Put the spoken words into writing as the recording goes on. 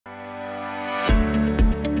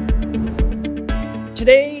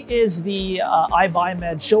today is the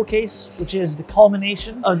iBioMed showcase, which is the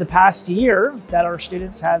culmination of the past year that our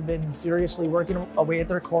students have been furiously working away at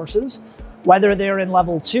their courses, whether they're in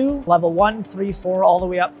level 2, level 1, 3, 4, all the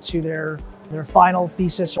way up to their final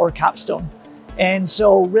thesis or capstone. And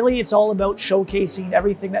so really it's all about showcasing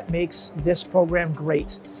everything that makes this program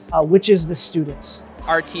great, which is the students.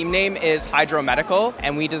 Our team name is Biomedical,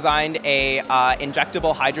 and we designed a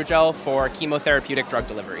injectable hydrogel for chemotherapeutic drug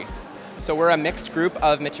delivery. So we're a mixed group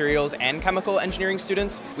of materials and chemical engineering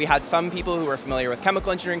students. We had some people who were familiar with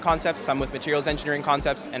chemical engineering concepts, some with materials engineering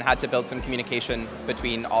concepts, and had to build some communication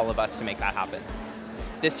between all of us to make that happen.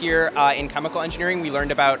 This year in chemical engineering, we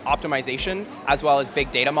learned about optimization as well as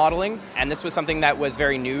big data modeling. And this was something that was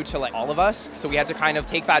very new to all of us. So we had to kind of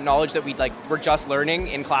take that knowledge that we're just learning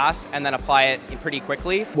in class and then apply it pretty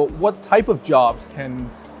quickly. Well, what type of jobs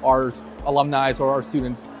can our alumni or our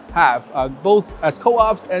students have, both as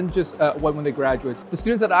co-ops and just when they graduate? The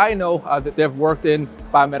students that I know that they've worked in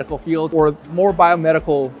biomedical fields or more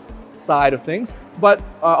biomedical side of things, but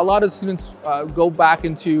a lot of students go back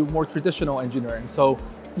into more traditional engineering. So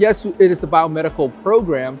yes, it is a biomedical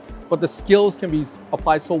program, but the skills can be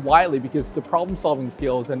applied so widely because the problem-solving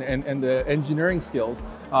skills and the engineering skills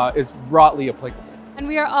is broadly applicable. And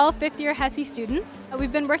we are all fifth-year HESI students.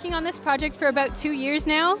 We've been working on this project for about 2 years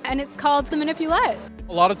now, and it's called the Manipulette.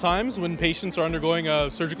 A lot of times when patients are undergoing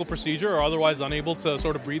a surgical procedure or otherwise unable to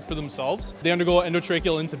sort of breathe for themselves, they undergo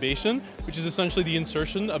endotracheal intubation, which is essentially the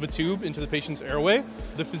insertion of a tube into the patient's airway.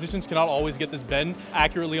 The physicians cannot always get this bend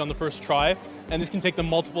accurately on the first try, and this can take them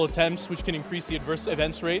multiple attempts, which can increase the adverse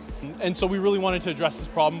events rate. And so we really wanted to address this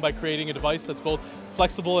problem by creating a device that's both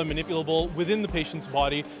flexible and manipulable within the patient's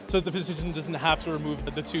body so that the physician doesn't have to remove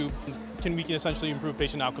the tube. We can essentially improve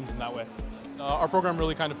patient outcomes in that way. Our program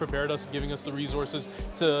really kind of prepared us, giving us the resources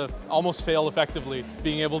to almost fail effectively,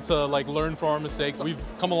 being able to learn from our mistakes. We've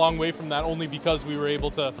come a long way from that only because we were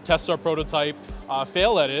able to test our prototype,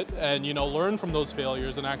 fail at it, and learn from those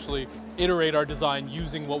failures and actually iterate our design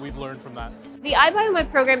using what we've learned from that. The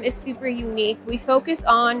iBioMed program is super unique. We focus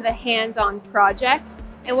on the hands-on projects,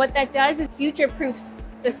 and what that does is future-proofs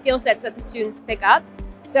the skill sets that the students pick up.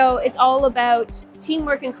 So it's all about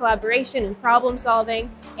teamwork and collaboration and problem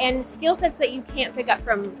solving and skill sets that you can't pick up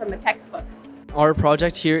from a textbook. Our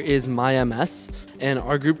project here is MyMS, and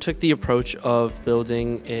our group took the approach of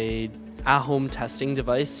building a at-home testing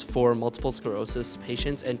device for multiple sclerosis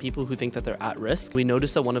patients and people who think that they're at risk. We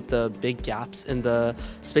noticed that one of the big gaps in the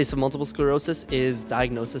space of multiple sclerosis is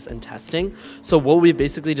diagnosis and testing. So what we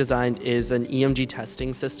basically designed is an EMG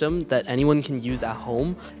testing system that anyone can use at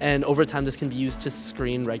home, and over time this can be used to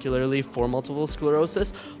screen regularly for multiple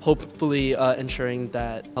sclerosis, hopefully ensuring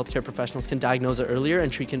that healthcare professionals can diagnose it earlier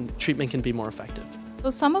and treatment can be more effective. So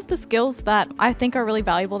some of the skills that I think are really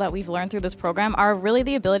valuable that we've learned through this program are really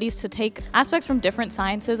the abilities to take aspects from different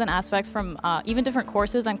sciences and aspects from even different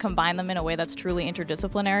courses and combine them in a way that's truly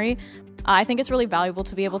interdisciplinary. I think it's really valuable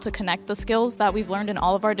to be able to connect the skills that we've learned in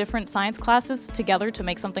all of our different science classes together to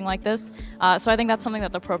make something like this. So I think that's something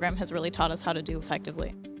that the program has really taught us how to do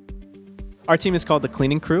effectively. Our team is called the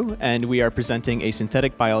Cleaning Crew, and we are presenting a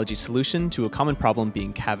synthetic biology solution to a common problem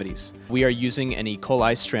being cavities. We are using an E.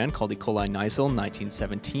 coli strand called E. coli Nysel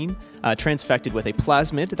 1917, transfected with a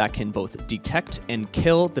plasmid that can both detect and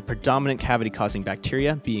kill the predominant cavity-causing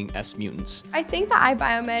bacteria, being S. mutans. I think the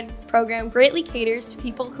iBioMed program greatly caters to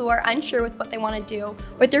people who are unsure with what they want to do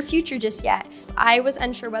with their future just yet. I was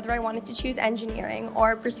unsure whether I wanted to choose engineering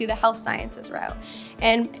or pursue the health sciences route.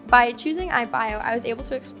 And by choosing iBio, I was able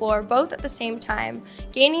to explore both at the same time,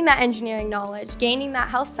 gaining that engineering knowledge, gaining that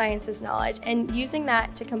health sciences knowledge, and using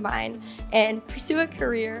that to combine and pursue a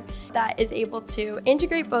career that is able to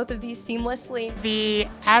integrate both of these seamlessly. The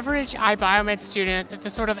average iBioMed student, the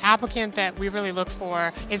sort of applicant that we really look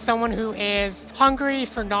for, is someone who is hungry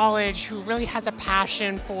for knowledge, who really has a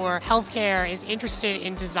passion for healthcare, is interested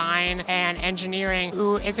in design and engineering,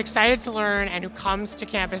 who is excited to learn and who comes to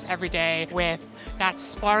campus every day with that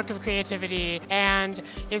spark of creativity, and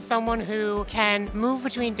is someone who can move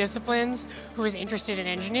between disciplines, who is interested in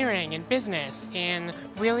engineering and business, and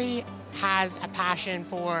really has a passion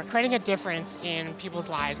for creating a difference in people's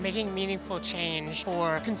lives, making meaningful change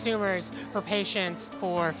for consumers, for patients,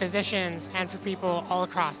 for physicians, and for people all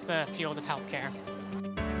across the field of healthcare.